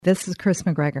This is Chris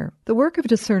McGregor. The work of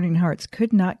Discerning Hearts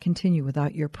could not continue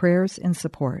without your prayers and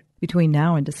support. Between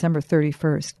now and December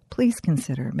 31st, please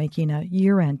consider making a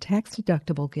year-end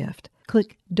tax-deductible gift.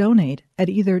 Click Donate at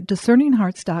either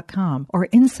discerninghearts.com or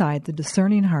inside the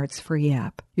Discerning Hearts free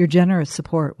app. Your generous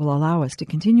support will allow us to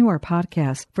continue our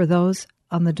podcast for those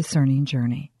on the discerning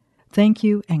journey. Thank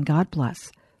you and God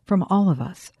bless from all of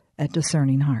us at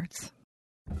Discerning Hearts.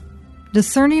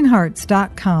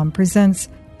 DiscerningHearts.com presents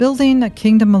Building a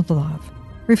Kingdom of Love,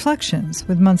 Reflections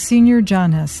with Monsignor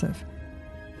John Esseff.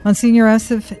 Monsignor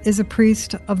Esseff is a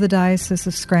priest of the Diocese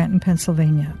of Scranton,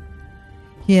 Pennsylvania.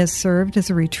 He has served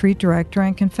as a retreat director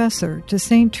and confessor to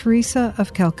St. Teresa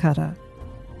of Calcutta.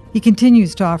 He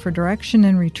continues to offer direction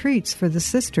and retreats for the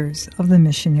Sisters of the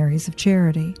Missionaries of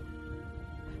Charity.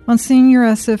 Monsignor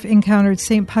Esseff encountered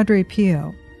St. Padre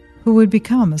Pio, who would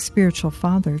become a spiritual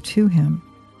father to him.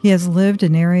 He has lived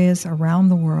in areas around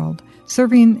the world,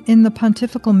 serving in the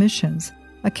Pontifical Missions,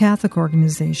 a Catholic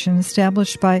organization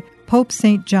established by Pope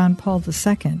St. John Paul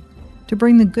II to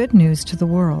bring the good news to the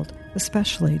world,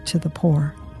 especially to the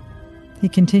poor. He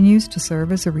continues to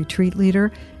serve as a retreat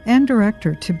leader and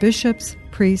director to bishops,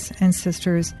 priests and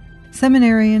sisters,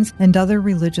 seminarians, and other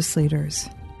religious leaders.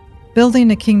 Building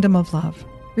a Kingdom of Love,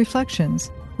 Reflections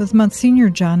with Monsignor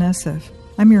John Esseff.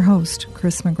 I'm your host,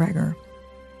 Chris McGregor.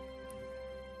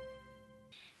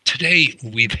 Today,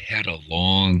 we've had a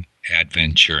long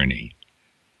Advent journey,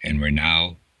 and we're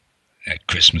now at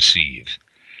Christmas Eve.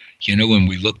 You know, when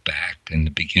we look back in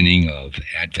the beginning of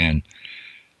Advent,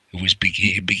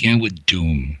 it began with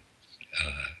doom.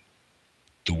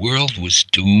 The world was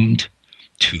doomed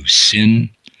to sin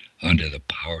under the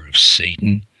power of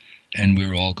Satan, and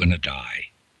we're all going to die.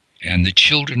 And the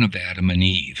children of Adam and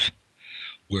Eve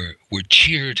were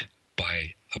cheered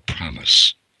by a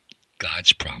promise,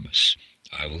 God's promise.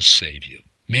 I will save you.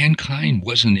 Mankind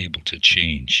wasn't able to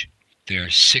change. Their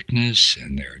sickness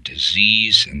and their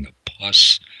disease and the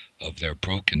pus of their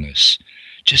brokenness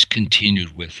just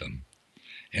continued with them.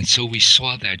 And so we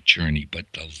saw that journey, but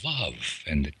the love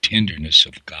and the tenderness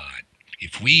of God.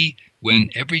 If we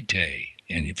went every day,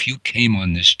 and if you came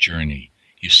on this journey,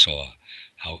 you saw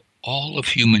how all of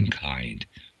humankind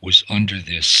was under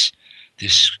this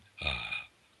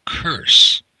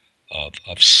curse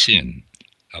of sin,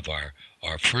 of our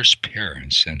first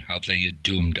parents and how they had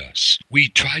doomed us. We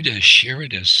try to share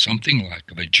it as something like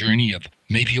of a journey of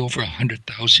maybe over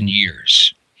 100,000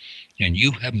 years. And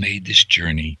you have made this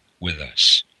journey with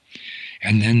us.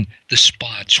 And then the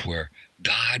spots where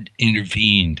God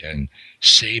intervened and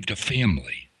saved a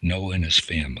family, Noah and his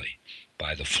family,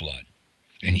 by the flood.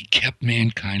 And he kept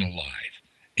mankind alive.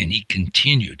 And he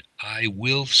continued, I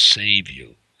will save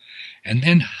you. And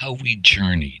then how we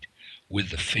journeyed with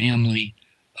the family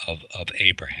of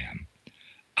Abraham.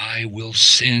 I will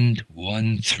send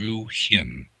one through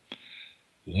him.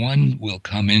 One will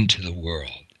come into the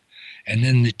world. And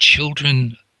then the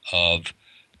children of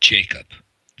Jacob,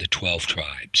 the 12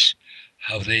 tribes,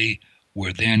 how they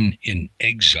were then in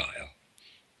exile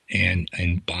and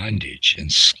in bondage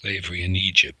and slavery in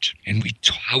Egypt. And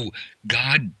how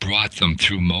God brought them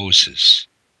through Moses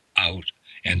out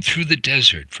and through the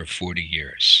desert for 40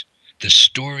 years. The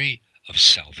story of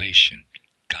salvation.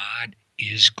 God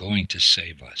is going to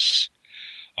save us.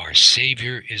 Our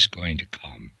Savior is going to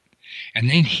come. And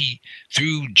then he,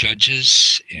 through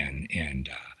Judges,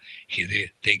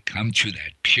 they come through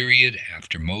that period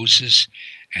after Moses,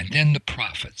 and then the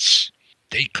prophets.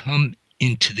 They come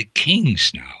into the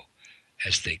kings now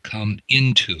as they come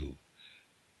into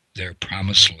their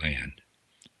promised land.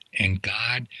 And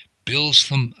God builds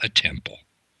them a temple.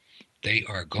 They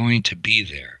are going to be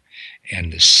there.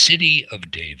 And the city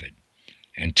of David.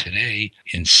 And today,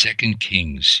 in 2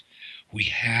 Kings, we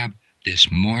have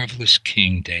this marvelous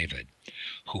King David,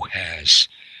 who has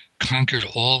conquered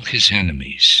all his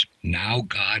enemies. Now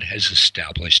God has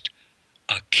established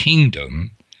a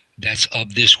kingdom that's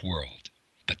of this world.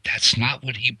 But that's not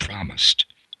what he promised.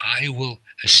 I will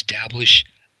establish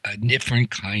a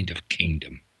different kind of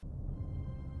kingdom.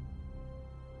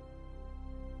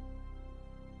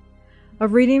 A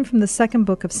reading from the second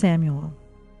book of Samuel.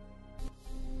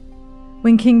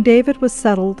 When King David was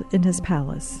settled in his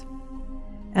palace,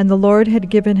 and the Lord had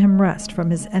given him rest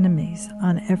from his enemies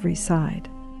on every side,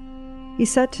 he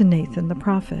said to Nathan the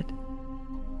prophet,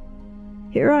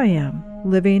 Here I am,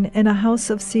 living in a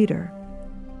house of cedar,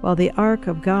 while the ark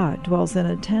of God dwells in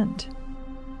a tent.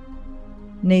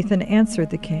 Nathan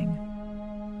answered the king,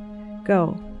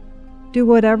 Go, do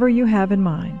whatever you have in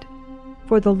mind,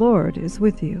 for the Lord is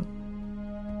with you.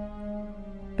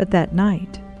 But that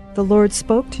night the Lord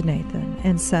spoke to Nathan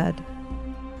and said,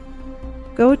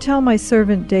 Go tell my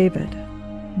servant David,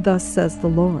 Thus says the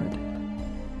Lord.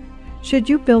 Should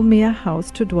you build me a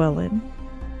house to dwell in?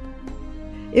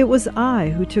 It was I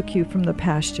who took you from the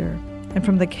pasture and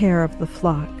from the care of the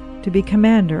flock to be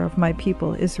commander of my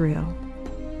people Israel.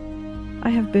 I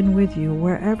have been with you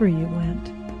wherever you went,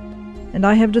 and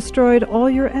I have destroyed all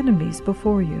your enemies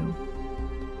before you,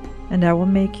 and I will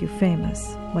make you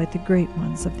famous like the great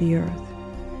ones of the earth.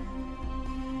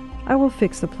 I will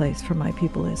fix a place for my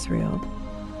people Israel.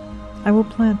 I will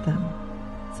plant them,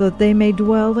 so that they may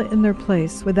dwell in their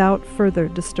place without further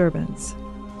disturbance.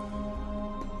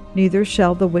 Neither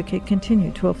shall the wicked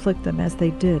continue to afflict them as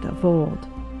they did of old,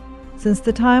 since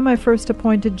the time I first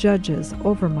appointed judges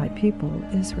over my people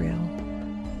Israel.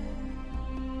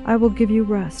 I will give you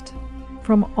rest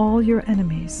from all your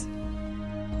enemies.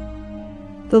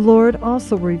 The Lord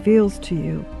also reveals to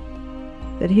you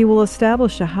that he will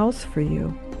establish a house for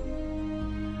you.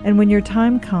 And when your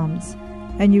time comes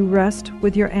and you rest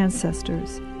with your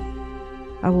ancestors,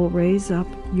 I will raise up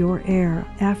your heir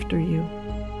after you,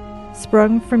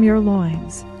 sprung from your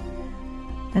loins,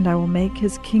 and I will make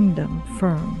his kingdom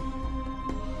firm.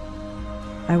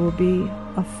 I will be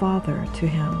a father to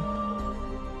him,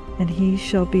 and he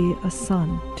shall be a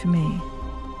son to me.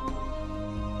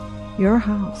 Your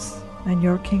house and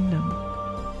your kingdom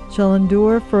shall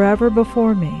endure forever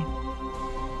before me.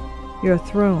 Your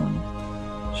throne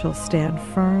shall stand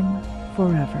firm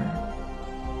forever.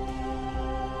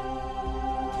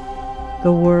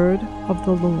 The word of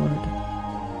the Lord.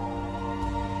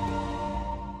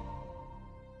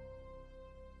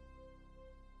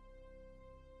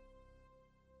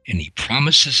 And he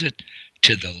promises it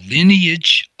to the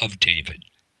lineage of David.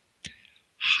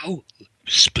 How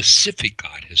specific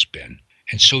God has been.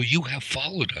 And so you have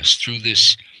followed us through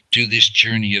this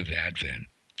journey of Advent.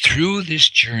 Through this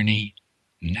journey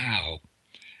now,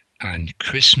 on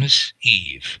Christmas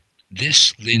Eve,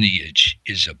 this lineage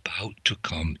is about to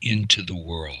come into the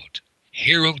world,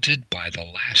 heralded by the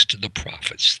last of the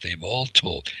prophets. They've all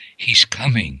told, he's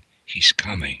coming, he's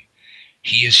coming.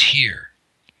 He is here.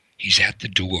 He's at the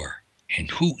door.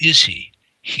 And who is he?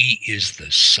 He is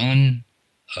the Son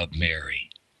of Mary.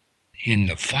 In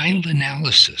the final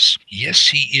analysis, yes,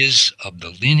 he is of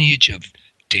the lineage of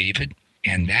David,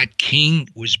 and that king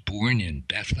was born in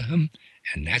Bethlehem,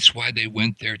 and that's why they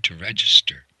went there to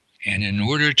register. And in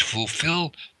order to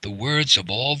fulfill the words of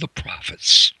all the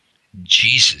prophets,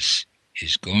 Jesus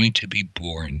is going to be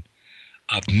born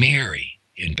of Mary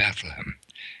in Bethlehem.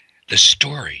 The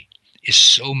story is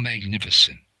so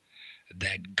magnificent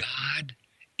that God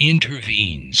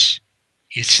intervenes.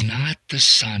 It's not the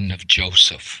son of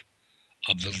Joseph,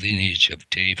 of the lineage of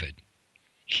David.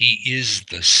 He is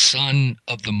the Son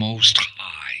of the Most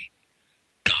High,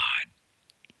 God.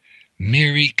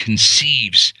 Mary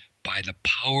conceives by the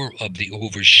power of the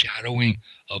overshadowing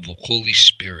of the Holy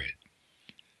Spirit.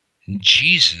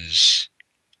 Jesus,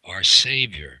 our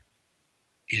Savior,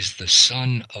 is the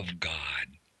Son of God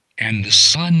and the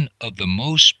Son of the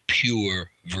most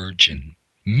pure Virgin.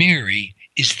 Mary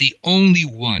is the only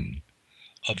one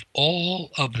of all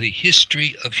of the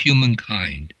history of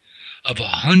humankind, of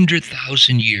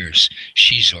 100,000 years.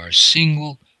 She's our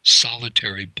single,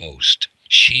 solitary boast.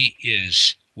 She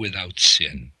is without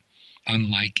sin,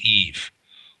 unlike Eve,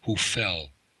 who fell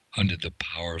under the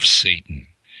power of Satan.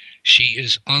 She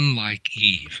is unlike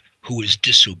Eve, who is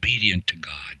disobedient to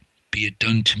God. Be it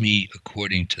done to me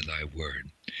according to thy word.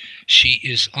 She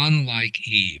is unlike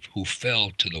Eve, who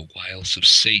fell to the wiles of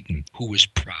Satan, who was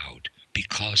proud.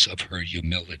 Because of her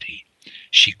humility,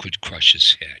 she could crush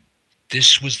his head.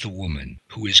 This was the woman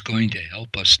who is going to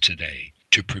help us today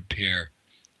to prepare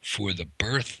for the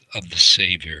birth of the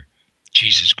Savior,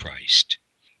 Jesus Christ.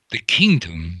 The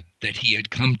kingdom that he had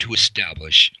come to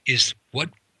establish is what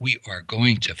we are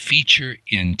going to feature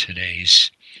in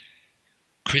today's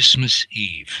Christmas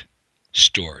Eve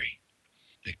story.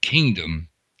 The kingdom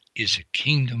is a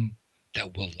kingdom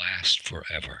that will last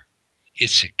forever.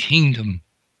 It's a kingdom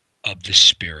of the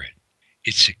Spirit.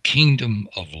 It's a kingdom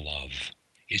of love.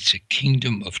 It's a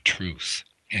kingdom of truth.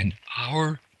 And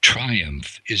our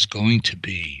triumph is going to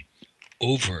be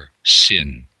over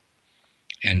sin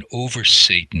and over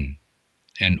Satan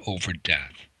and over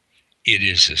death. It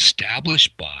is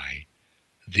established by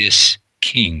this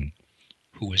King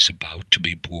who is about to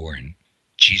be born,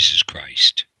 Jesus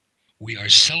Christ. We are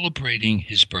celebrating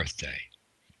his birthday.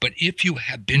 But if you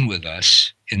have been with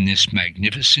us in this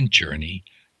magnificent journey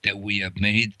that we have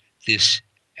made this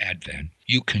Advent,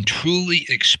 you can truly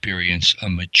experience a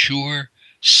mature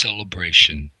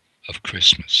celebration of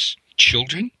Christmas.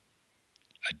 Children,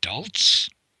 adults,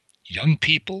 young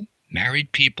people,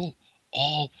 married people,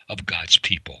 all of God's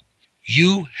people.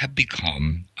 You have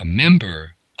become a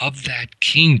member of that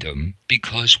kingdom,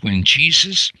 because when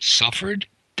Jesus suffered,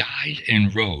 died,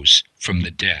 and rose from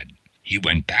the dead, he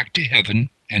went back to heaven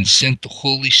and sent the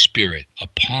Holy Spirit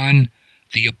upon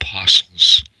the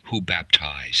apostles who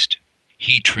baptized.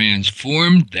 He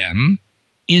transformed them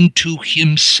into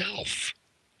himself.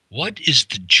 What is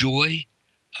the joy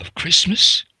of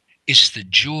Christmas? It's the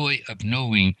joy of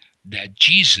knowing that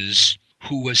Jesus,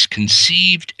 who was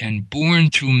conceived and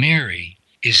born through Mary,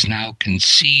 is now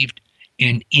conceived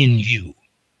and in you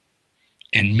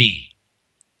and me.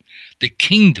 The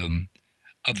kingdom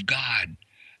of God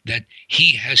that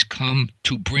he has come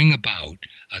to bring about,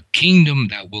 a kingdom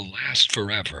that will last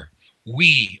forever.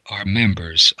 We are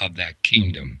members of that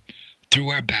kingdom through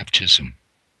our baptism,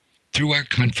 through our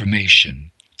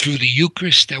confirmation, through the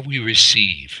Eucharist that we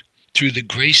receive, through the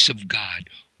grace of God.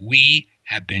 We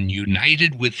have been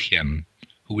united with him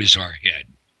who is our head.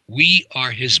 We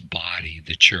are his body,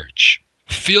 the church,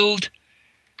 filled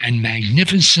and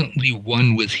magnificently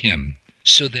one with him,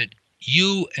 so that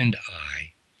you and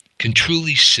I can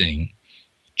truly sing,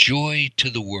 "Joy to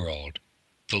the world,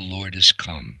 the Lord is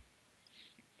come."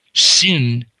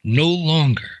 Sin no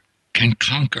longer can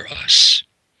conquer us.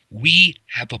 We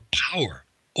have a power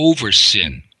over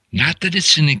sin. Not that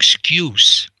it's an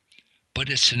excuse, but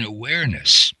it's an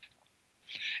awareness.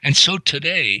 And so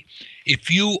today,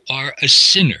 if you are a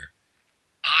sinner,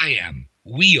 I am,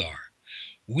 we are,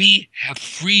 we have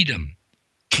freedom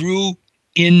through,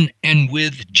 in, and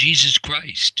with Jesus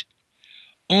Christ.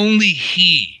 Only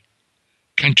he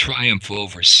can triumph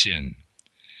over sin.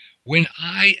 When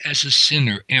I, as a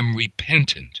sinner, am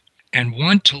repentant and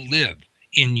want to live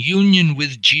in union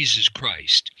with Jesus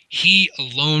Christ, he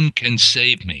alone can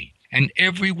save me. And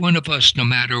every one of us, no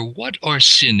matter what our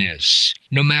sin is,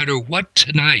 no matter what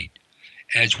tonight,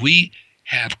 as we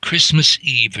have Christmas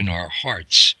Eve in our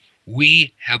hearts,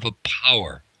 we have a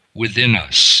power within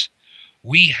us.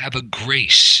 We have a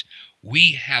grace.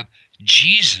 We have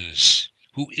Jesus,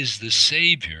 who is the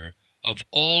Savior of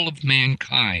all of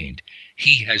mankind.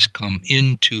 He has come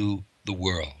into the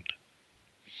world.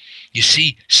 You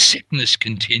see, sickness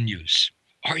continues.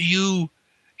 Are you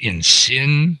in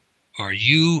sin? Are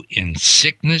you in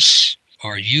sickness?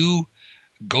 Are you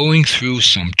going through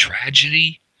some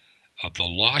tragedy of the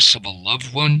loss of a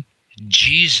loved one?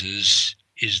 Jesus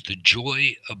is the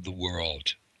joy of the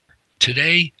world.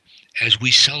 Today, as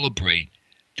we celebrate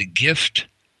the gift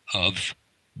of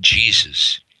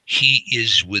Jesus, he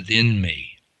is within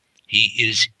me. He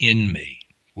is in me.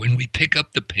 When we pick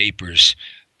up the papers,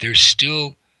 there's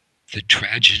still the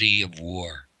tragedy of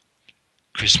war,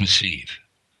 Christmas Eve.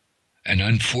 And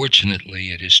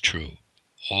unfortunately, it is true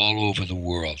all over the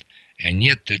world. And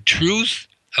yet the truth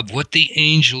of what the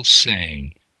angels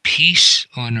sang, peace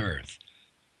on earth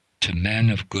to men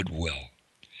of good will,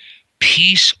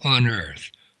 peace on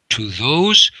earth to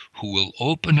those who will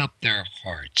open up their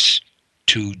hearts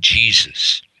to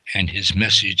Jesus and his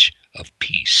message of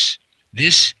peace.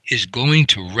 This is going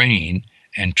to reign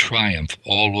and triumph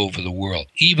all over the world,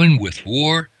 even with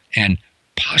war and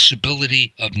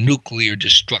possibility of nuclear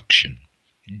destruction.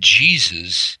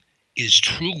 Jesus is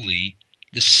truly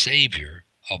the Savior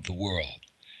of the world.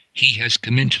 He has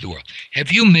come into the world.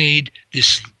 Have you made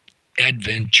this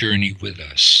Advent journey with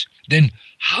us? Then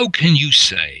how can you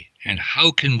say, and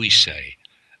how can we say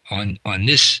on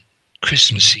this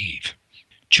Christmas Eve,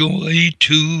 joy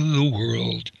to the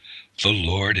world, the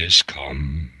Lord is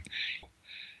come.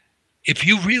 If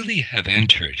you really have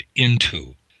entered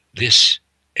into this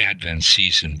Advent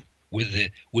season with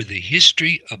the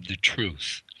history of the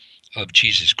truth of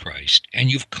Jesus Christ, and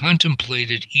you've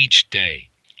contemplated each day,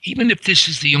 even if this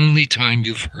is the only time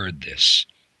you've heard this,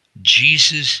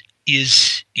 Jesus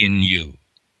is in you.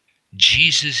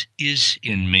 Jesus is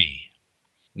in me.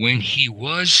 When he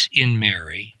was in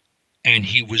Mary and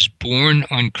he was born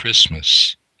on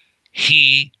Christmas,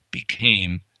 he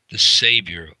became the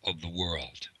Savior of the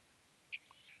world.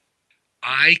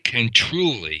 I can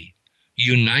truly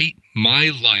unite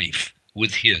my life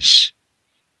with his.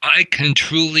 I can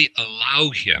truly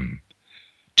allow him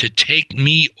to take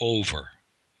me over.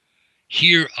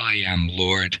 Here I am,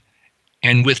 Lord,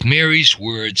 and with Mary's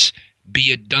words,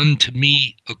 be it done to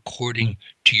me according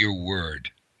to your word.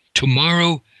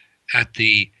 Tomorrow at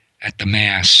the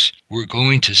Mass, we're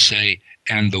going to say,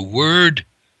 and the Word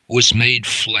was made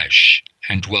flesh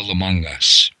and dwelt among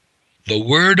us. The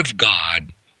Word of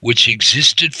God, which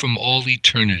existed from all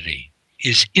eternity,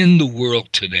 is in the world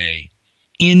today,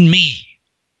 in me,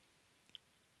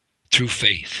 through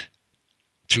faith,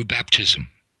 through baptism,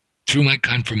 through my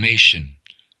confirmation,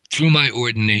 through my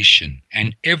ordination,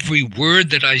 and every word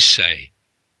that I say,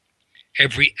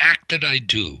 every act that I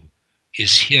do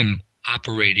is him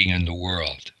operating in the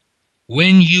world.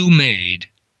 When you made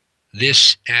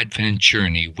this Advent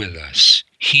journey with us,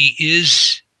 He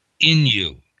is in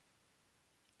you.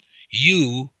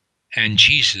 You and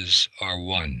Jesus are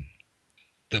one.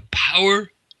 The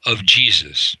power of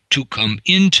Jesus to come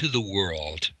into the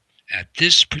world at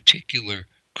this particular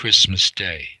Christmas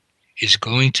day is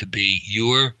going to be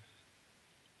your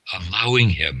allowing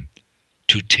Him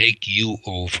to take you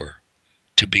over,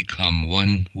 to become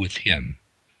one with Him.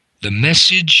 The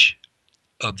message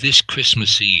of this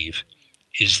Christmas Eve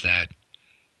is that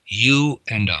you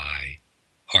and I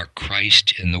are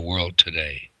Christ in the world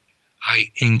today.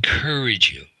 I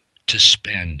encourage you to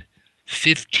spend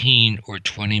 15 or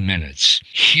 20 minutes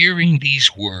hearing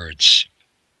these words.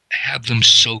 Have them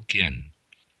soak in.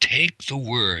 Take the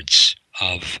words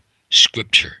of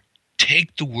Scripture.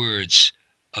 Take the words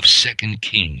of 2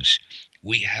 Kings.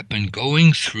 We have been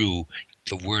going through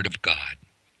the Word of God.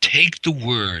 Take the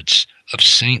words of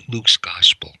St. Luke's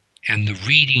Gospel and the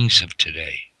readings of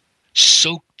today.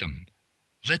 Soak them.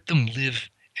 Let them live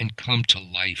and come to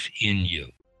life in you.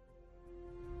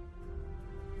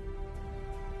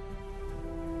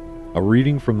 A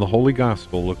reading from the Holy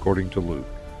Gospel according to Luke.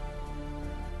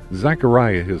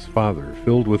 Zechariah his father,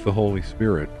 filled with the Holy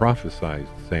Spirit, prophesied,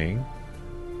 saying,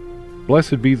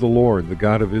 Blessed be the Lord, the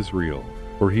God of Israel,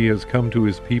 for he has come to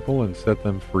his people and set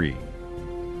them free.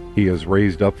 He has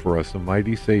raised up for us a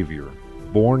mighty Savior,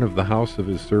 born of the house of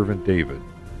his servant David.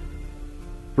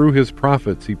 Through his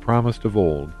prophets he promised of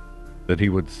old that he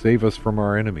would save us from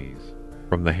our enemies,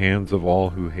 from the hands of all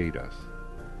who hate us.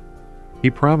 He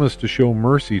promised to show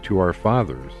mercy to our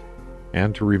fathers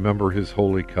and to remember his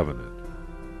holy covenant.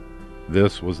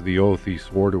 This was the oath he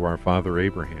swore to our father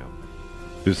Abraham,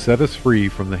 to set us free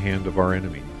from the hand of our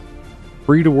enemies,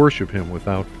 free to worship him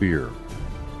without fear,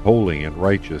 holy and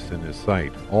righteous in his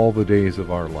sight all the days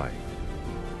of our life.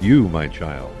 You, my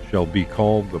child, shall be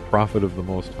called the prophet of the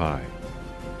Most High,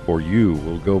 for you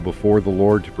will go before the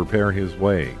Lord to prepare his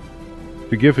way,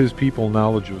 to give his people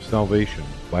knowledge of salvation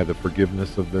by the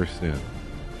forgiveness of their sins.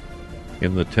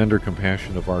 In the tender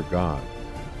compassion of our God,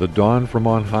 the dawn from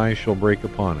on high shall break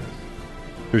upon us,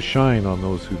 to shine on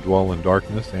those who dwell in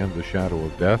darkness and the shadow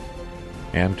of death,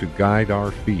 and to guide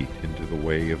our feet into the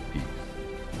way of peace.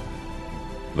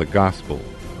 The Gospel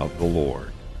of the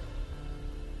Lord.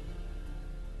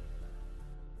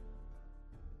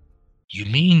 You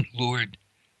mean, Lord,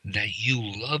 that you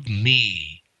love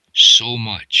me so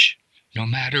much, no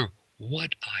matter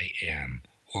what I am,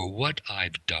 or what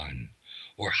I've done,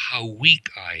 or how weak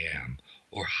I am,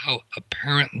 or how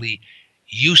apparently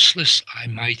useless I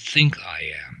might think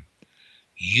I am.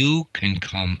 You can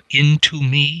come into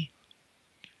me,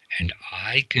 and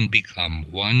I can become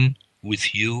one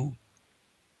with you.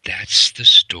 That's the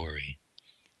story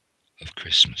of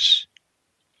Christmas.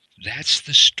 That's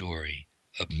the story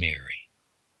of Mary,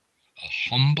 a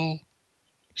humble,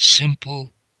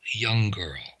 simple young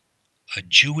girl, a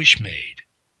Jewish maid,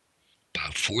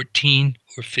 about 14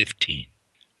 or 15,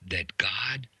 that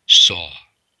God saw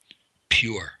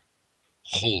pure,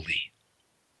 holy,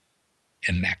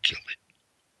 immaculate.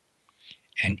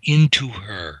 And into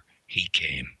her he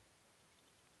came.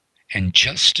 And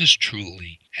just as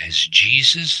truly as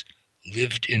Jesus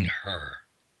lived in her,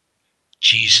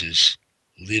 Jesus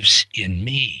lives in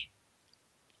me.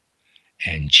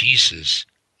 And Jesus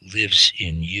lives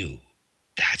in you.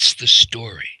 That's the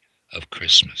story of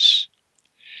Christmas.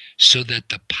 So that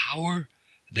the power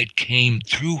that came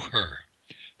through her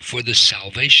for the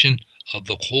salvation of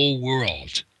the whole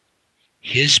world,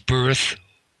 his birth,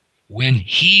 when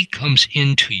he comes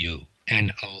into you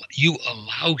and you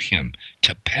allow him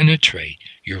to penetrate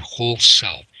your whole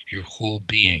self, your whole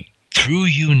being, through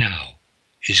you now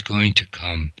is going to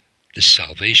come the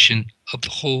salvation of the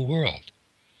whole world.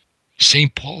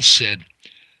 St. Paul said,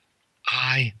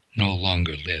 I no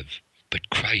longer live, but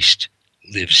Christ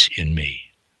lives in me.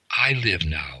 I live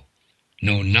now,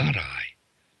 no, not I,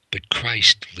 but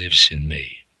Christ lives in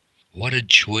me. What a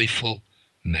joyful,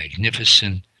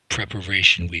 magnificent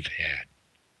preparation we've had.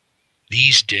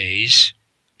 These days,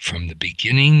 from the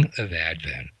beginning of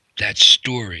Advent, that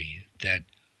story that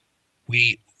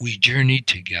we journeyed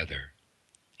together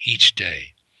each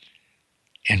day,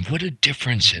 and what a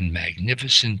difference and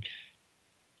magnificent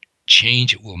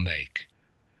change it will make.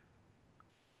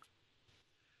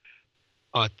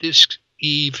 This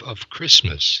eve of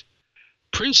Christmas,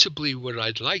 principally what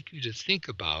I'd like you to think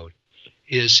about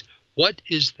is, what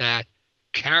is that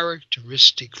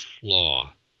characteristic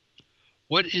flaw?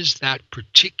 What is that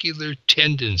particular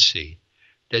tendency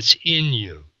that's in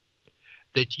you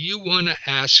that you want to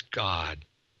ask God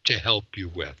to help you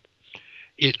with?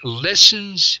 It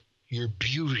lessens your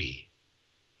beauty.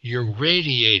 You're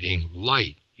radiating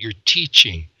light. You're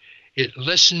teaching. It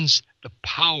lessens the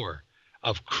power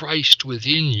of Christ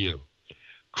within you.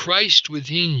 Christ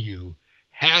within you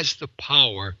has the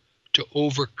power to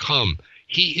overcome.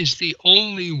 He is the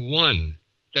only one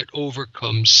that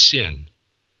overcomes sin.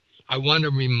 I want to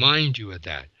remind you of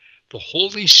that. The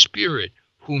Holy Spirit,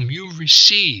 whom you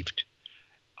received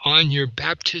on your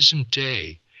baptism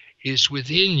day, is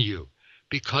within you,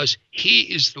 because he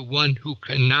is the one who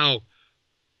can now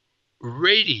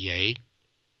radiate,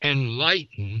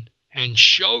 enlighten, and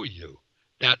show you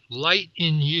that light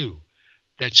in you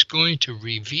that's going to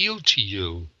reveal to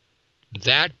you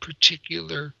that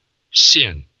particular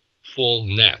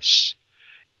sinfulness.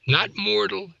 Not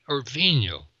mortal or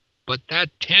venial, but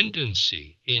that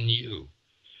tendency in you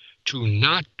to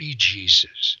not be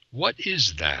Jesus. What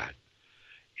is that?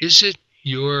 Is it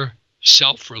your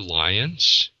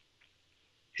self-reliance?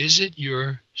 Is it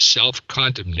your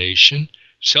self-condemnation?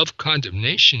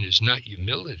 Self-condemnation is not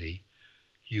humility.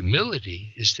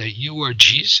 Humility is that you are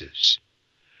Jesus.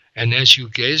 And as you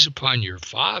gaze upon your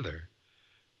Father,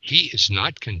 he is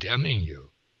not condemning you.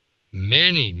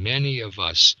 Many, many of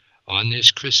us on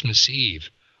this Christmas Eve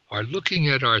are looking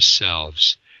at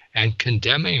ourselves and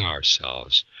condemning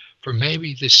ourselves for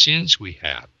maybe the sins we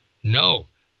have. No,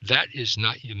 that is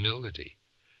not humility.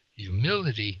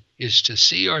 Humility is to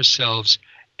see ourselves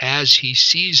as he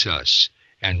sees us.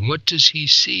 And what does he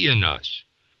see in us?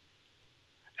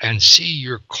 And see,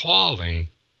 your calling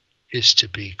is to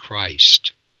be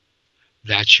Christ.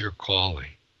 That's your calling.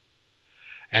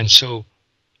 And so,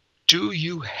 do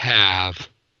you have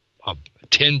a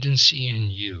tendency in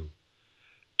you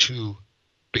to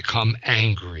become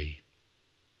angry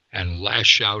and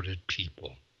lash out at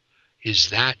people?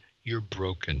 Is that your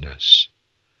brokenness?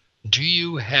 Do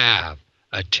you have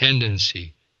a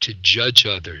tendency to judge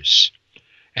others,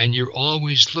 and you're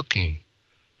always looking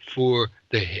for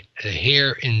the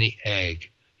hair in the egg?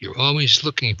 You're always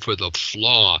looking for the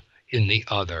flaw in the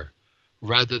other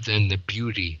rather than the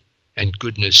beauty and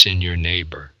goodness in your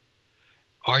neighbor.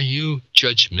 Are you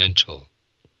judgmental?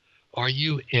 Are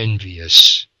you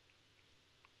envious?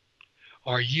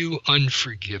 Are you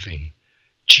unforgiving?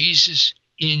 Jesus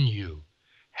in you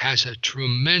has a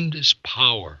tremendous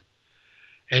power.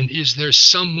 And is there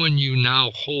someone you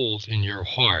now hold in your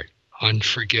heart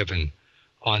unforgiven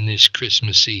on this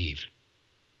Christmas Eve?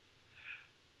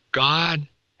 God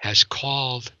has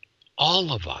called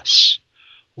all of us,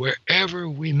 wherever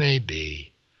we may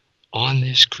be, on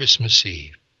this Christmas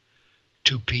Eve,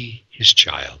 to be his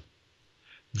child.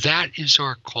 That is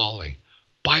our calling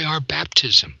by our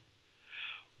baptism.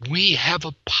 We have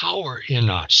a power in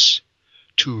us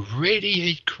to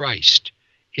radiate Christ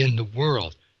in the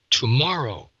world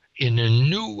tomorrow in a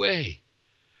new way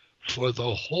for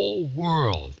the whole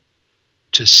world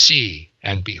to see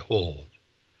and behold.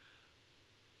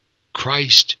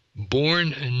 Christ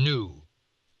born anew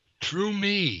through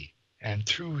me and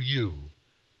through you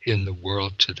in the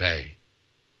world today.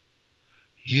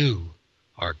 You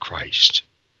are Christ,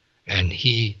 and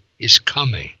he is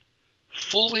coming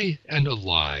fully and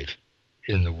alive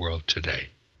in the world today.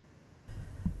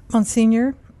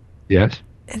 Monsignor? Yes?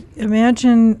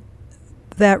 Imagine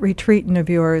that retreatant of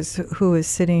yours who is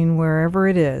sitting wherever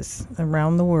it is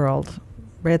around the world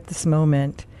right at this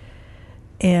moment,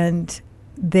 and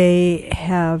they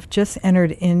have just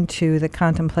entered into the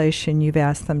contemplation you've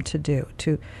asked them to do,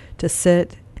 to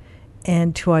sit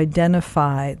and to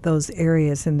identify those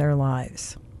areas in their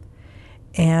lives.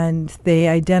 And they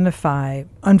identify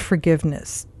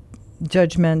unforgiveness,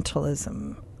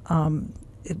 judgmentalism,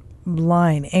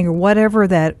 lying, anger, whatever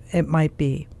that it might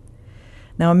be.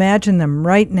 Now imagine them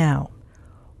right now.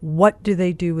 What do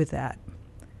they do with that?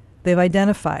 They've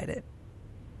identified it.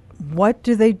 What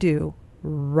do they do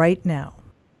right now?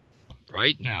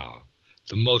 Right now,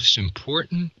 the most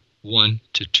important one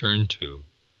to turn to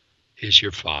is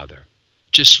your Father.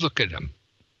 Just look at him.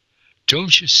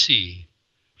 Don't you see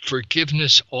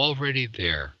forgiveness already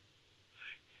there?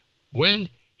 When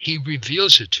he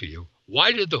reveals it to you,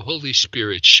 why did the Holy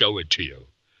Spirit show it to you?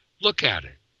 Look at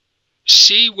it.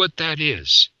 See what that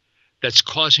is that's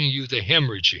causing you the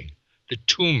hemorrhaging, the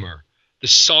tumor, the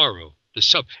sorrow, the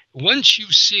suffering. Once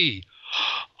you see,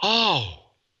 oh,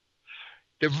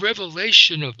 the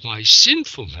revelation of my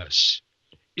sinfulness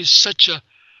is such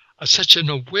an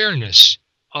awareness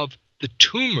of the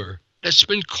tumor that's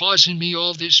been causing me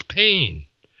all this pain,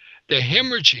 the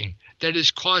hemorrhaging that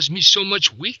has caused me so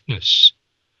much weakness.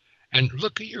 And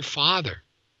look at your Father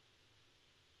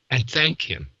and thank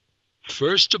him,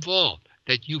 first of all,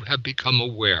 that you have become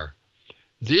aware.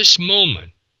 This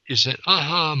moment is an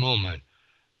aha moment.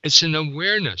 It's an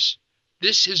awareness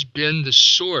This has been the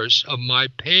source of my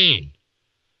pain.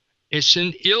 It's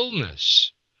an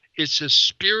illness. It's a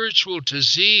spiritual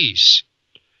disease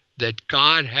that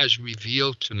God has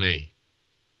revealed to me.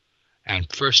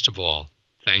 And first of all,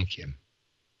 thank Him.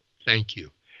 Thank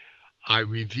you. I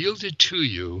revealed it to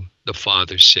you, the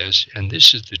Father says, and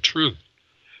this is the truth,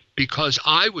 because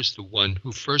I was the one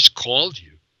who first called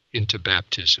you into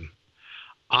baptism.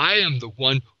 I am the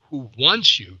one who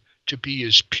wants you to be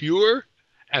as pure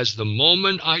as the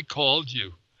moment I called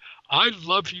you. I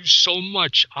love you so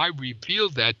much, I reveal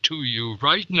that to you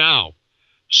right now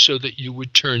so that you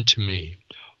would turn to me.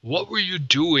 What were you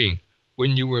doing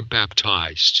when you were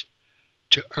baptized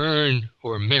to earn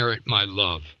or merit my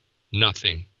love?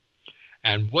 Nothing.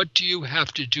 And what do you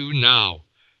have to do now?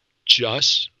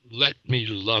 Just let me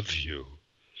love you.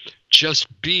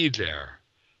 Just be there.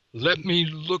 Let me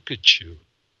look at you.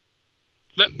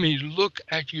 Let me look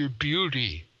at your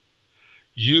beauty.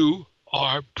 You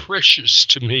are precious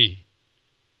to me.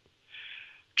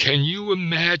 Can you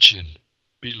imagine,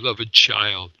 beloved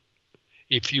child,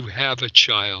 if you have a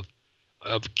child,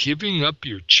 of giving up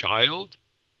your child?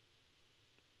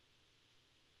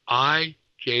 I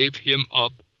gave him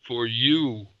up for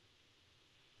you.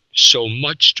 So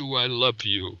much do I love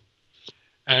you,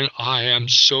 and I am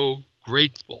so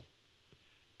grateful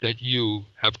that you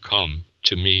have come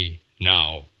to me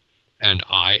now, and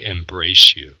I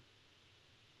embrace you.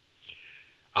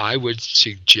 I would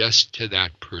suggest to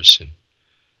that person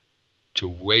to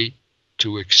wait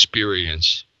to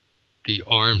experience the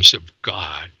arms of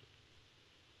God,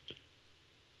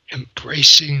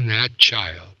 embracing that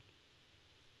child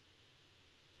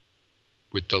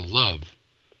with the love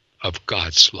of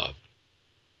God's love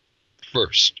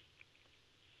first.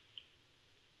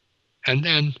 And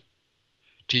then,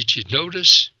 did you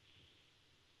notice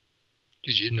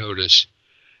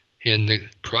in the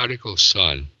prodigal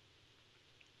son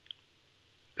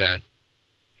that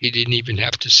he didn't even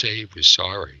have to say he was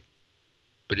sorry?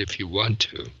 But if you want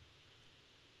to,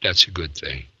 that's a good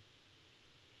thing.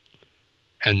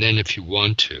 And then if you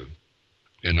want to,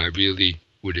 then I really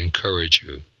would encourage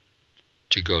you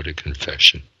to go to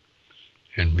confession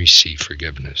and receive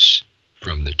forgiveness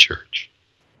from the church.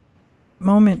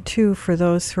 Moment too for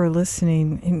those who are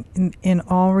listening. In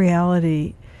all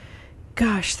reality,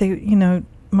 gosh,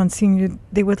 Monsignor,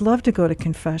 they would love to go to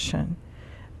confession,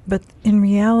 but in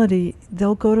reality,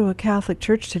 they'll go to a Catholic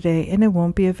church today and it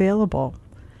won't be available,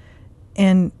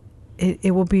 and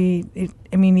it will be.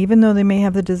 Even though they may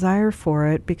have the desire for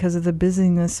it because of the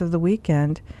busyness of the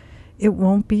weekend, it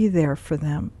won't be there for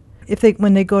them.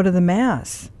 When they go to the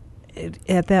Mass,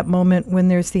 at that moment when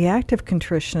there's the act of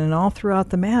contrition, and all throughout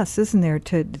the Mass, isn't there,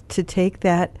 to take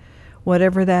that,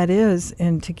 whatever that is,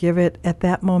 and to give it at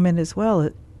that moment as well.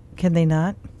 Can they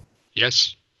not?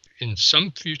 Yes. In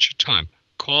some future time,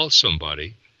 call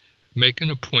somebody, make an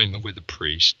appointment with a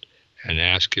priest, and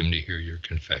ask him to hear your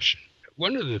confession.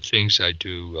 One of the things I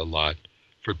do a lot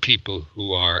for people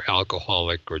who are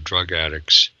alcoholic or drug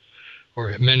addicts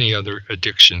or many other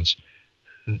addictions,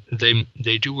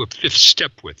 they do a fifth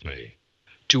step with me,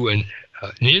 do an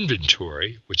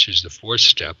inventory, which is the fourth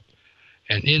step,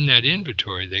 and in that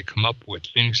inventory they come up with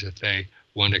things that they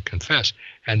want to confess,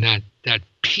 and that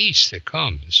peace that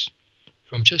comes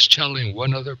from just telling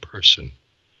one other person.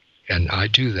 And I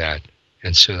do that,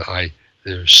 and so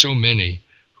there are so many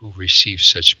who receive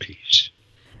such peace.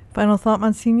 Final thought,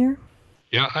 Monsignor?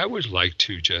 Yeah, I would like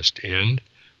to just end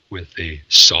with the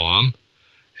psalm.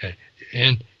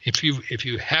 And if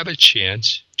you have a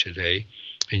chance today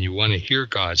and you want to hear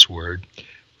God's word,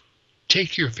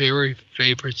 take your very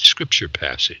favorite scripture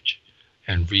passage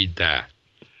and read that.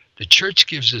 The church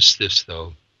gives us this,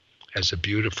 though, as a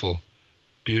beautiful,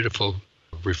 beautiful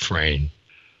refrain.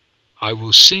 I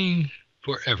will sing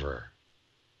forever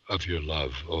of your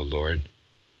love, O Lord.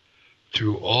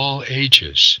 Through all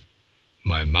ages,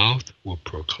 my mouth will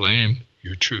proclaim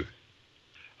your truth.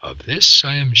 Of this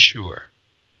I am sure,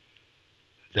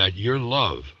 that your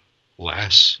love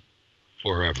lasts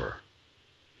forever,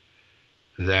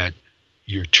 that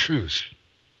your truth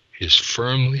is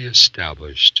firmly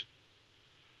established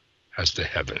as the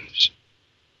heavens.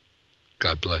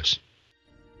 God bless.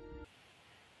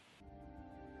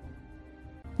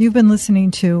 You've been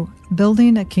listening to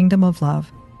Building a Kingdom of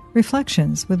Love,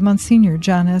 Reflections with Monsignor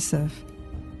John Esseff.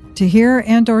 To hear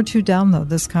and or to download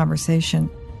this conversation,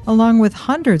 along with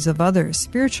hundreds of other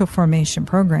spiritual formation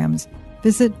programs,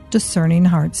 visit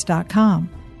discerninghearts.com,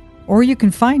 or you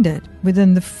can find it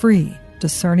within the free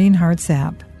Discerning Hearts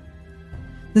app.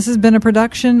 This has been a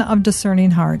production of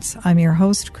Discerning Hearts. I'm your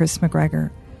host, Chris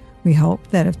McGregor. We hope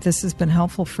that if this has been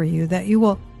helpful for you, that you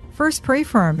will first pray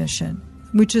for our mission,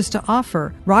 which is to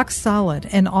offer rock-solid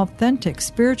and authentic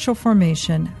spiritual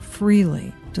formation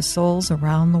freely to souls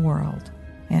around the world.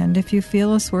 And if you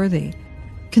feel us worthy,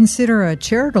 consider a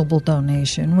charitable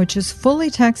donation, which is fully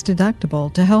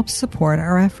tax-deductible to help support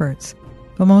our efforts.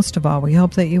 But most of all, we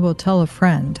hope that you will tell a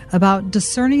friend about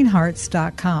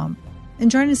discerninghearts.com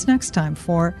and join us next time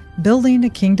for Building a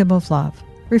Kingdom of Love,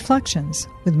 Reflections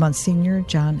with Monsignor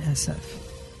John Esseff.